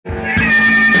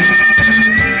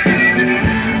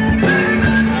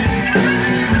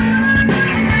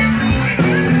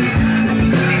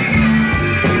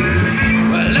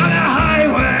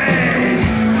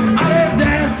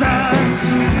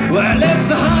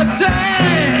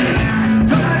day,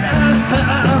 turn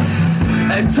us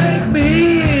and take me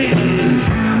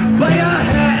by your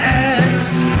hands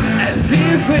and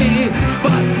feel free,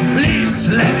 but please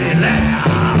let me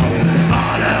down.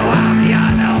 All around me I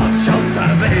know shows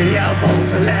familiar,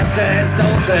 both left hands,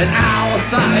 those and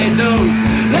outside doors.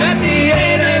 Let me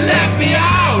in and let me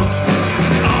out.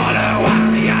 All around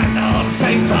me I know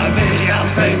face familiar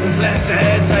faces, left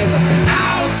hands,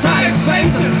 outside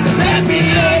spaces. Let me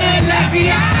in and let me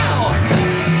out.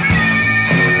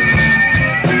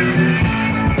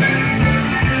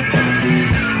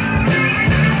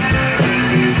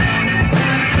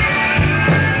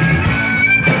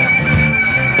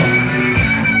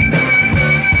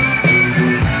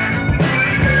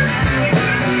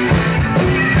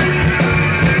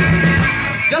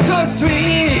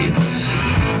 Streets,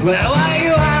 wherever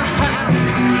you are,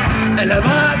 and the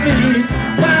beats,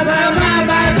 where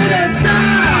do they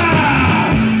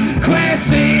start? Crazy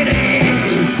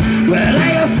cities, where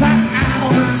they are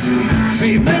found.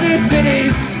 3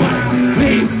 minutes, but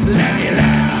please let me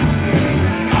down.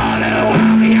 All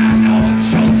around me I know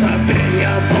shows a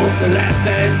million, both left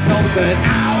hands, nose and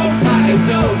outside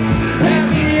doors. Let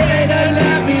me in and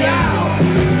let me out.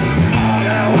 All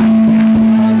around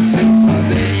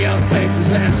faces,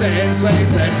 left hand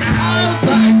space and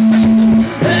outside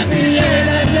spaces. Let me in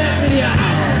and let me out.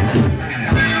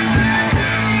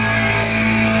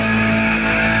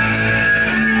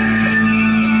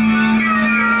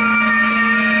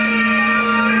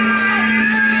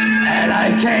 And I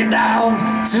came down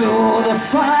to the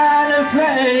final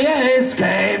place,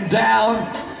 came down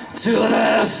to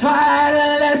the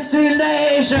final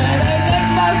destination, and in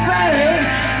my face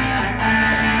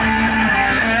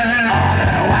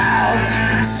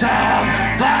some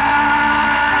vibration.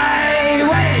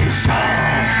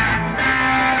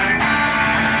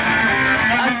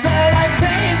 I said I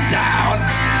came down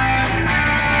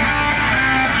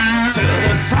to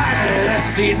the final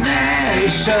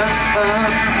destination.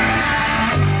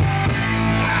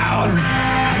 Down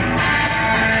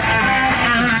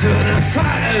to the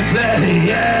final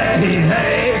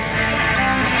place,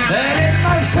 and in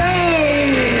my face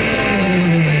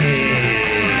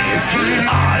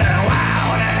all around.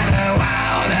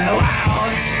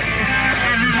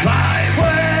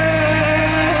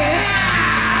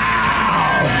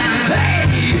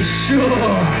 Hey,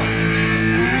 sure.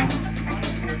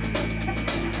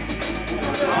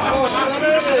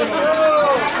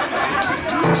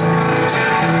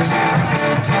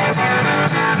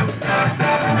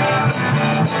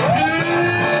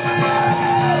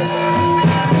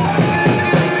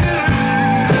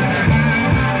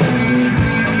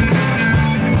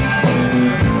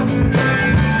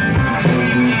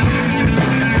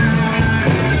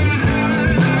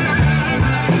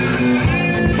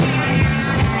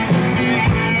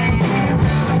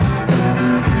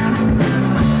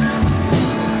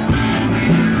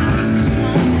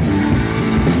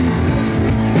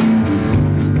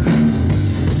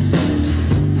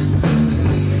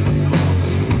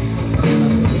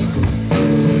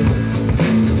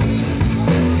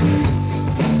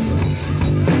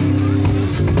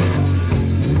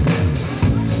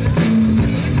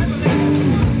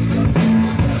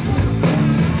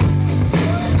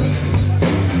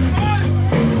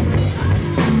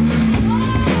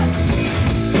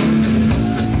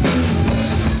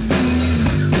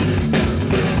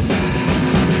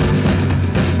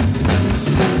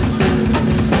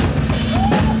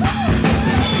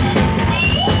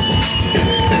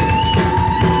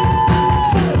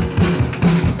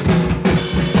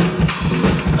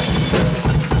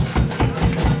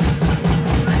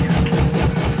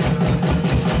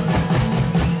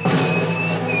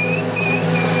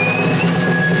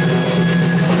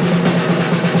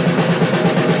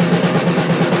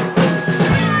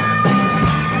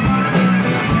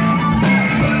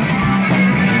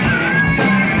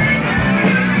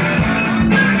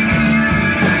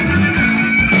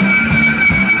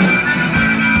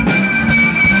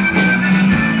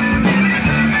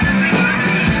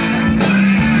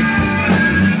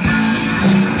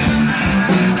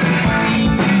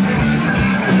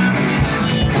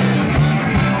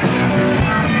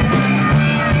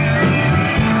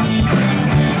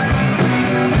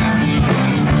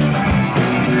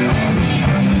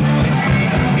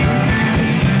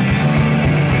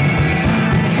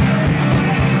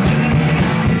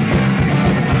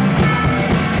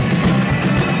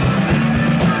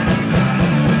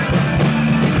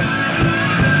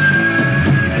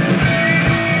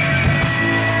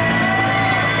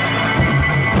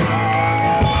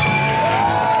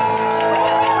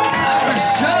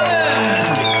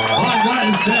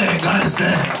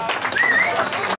 Honestly.